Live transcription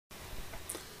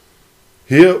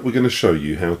Here we're going to show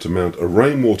you how to mount a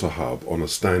rainwater hub on a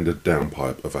standard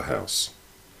downpipe of a house.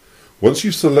 Once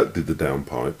you've selected the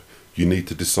downpipe, you need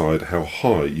to decide how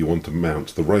high you want to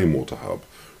mount the rainwater hub,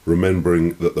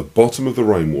 remembering that the bottom of the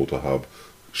rainwater hub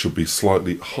should be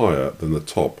slightly higher than the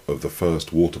top of the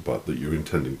first water butt that you're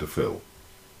intending to fill.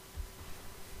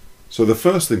 So the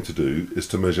first thing to do is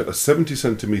to measure a 70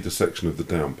 centimetre section of the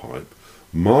downpipe,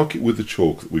 mark it with the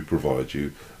chalk that we provide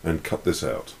you, and cut this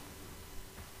out.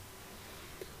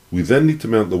 We then need to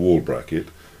mount the wall bracket,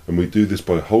 and we do this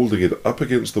by holding it up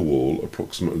against the wall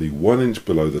approximately 1 inch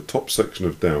below the top section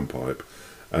of downpipe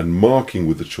and marking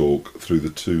with the chalk through the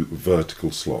 2 vertical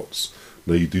slots.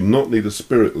 Now you do not need a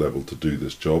spirit level to do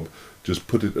this job, just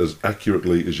put it as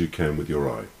accurately as you can with your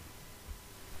eye.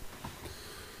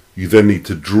 You then need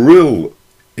to drill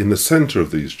in the centre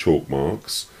of these chalk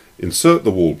marks, insert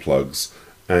the wall plugs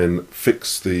and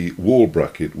fix the wall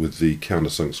bracket with the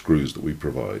countersunk screws that we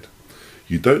provide.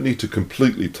 You don't need to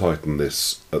completely tighten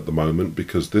this at the moment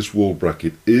because this wall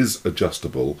bracket is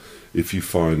adjustable if you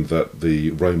find that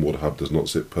the rainwater hub does not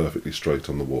sit perfectly straight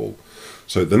on the wall.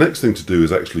 So the next thing to do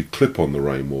is actually clip on the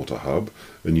rainwater hub,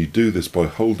 and you do this by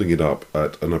holding it up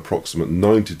at an approximate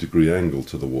 90-degree angle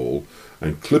to the wall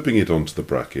and clipping it onto the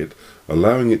bracket,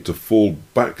 allowing it to fall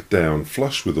back down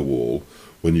flush with the wall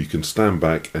when you can stand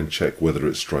back and check whether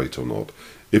it's straight or not.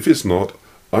 If it's not,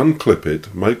 unclip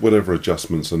it, make whatever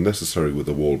adjustments are necessary with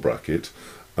the wall bracket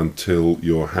until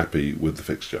you're happy with the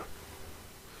fixture.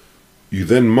 You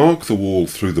then mark the wall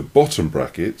through the bottom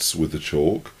brackets with the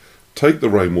chalk, take the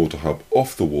rainwater hub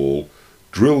off the wall,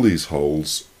 drill these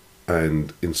holes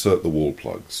and insert the wall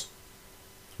plugs.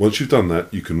 Once you've done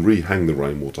that, you can re-hang the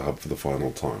rainwater hub for the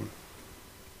final time.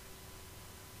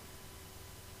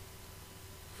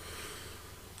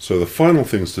 So the final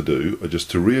things to do are just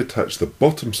to reattach the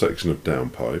bottom section of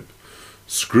downpipe,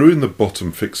 screw in the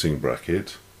bottom fixing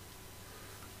bracket,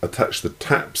 attach the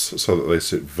taps so that they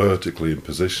sit vertically in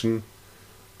position,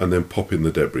 and then pop in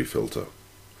the debris filter.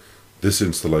 This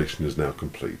installation is now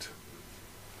complete.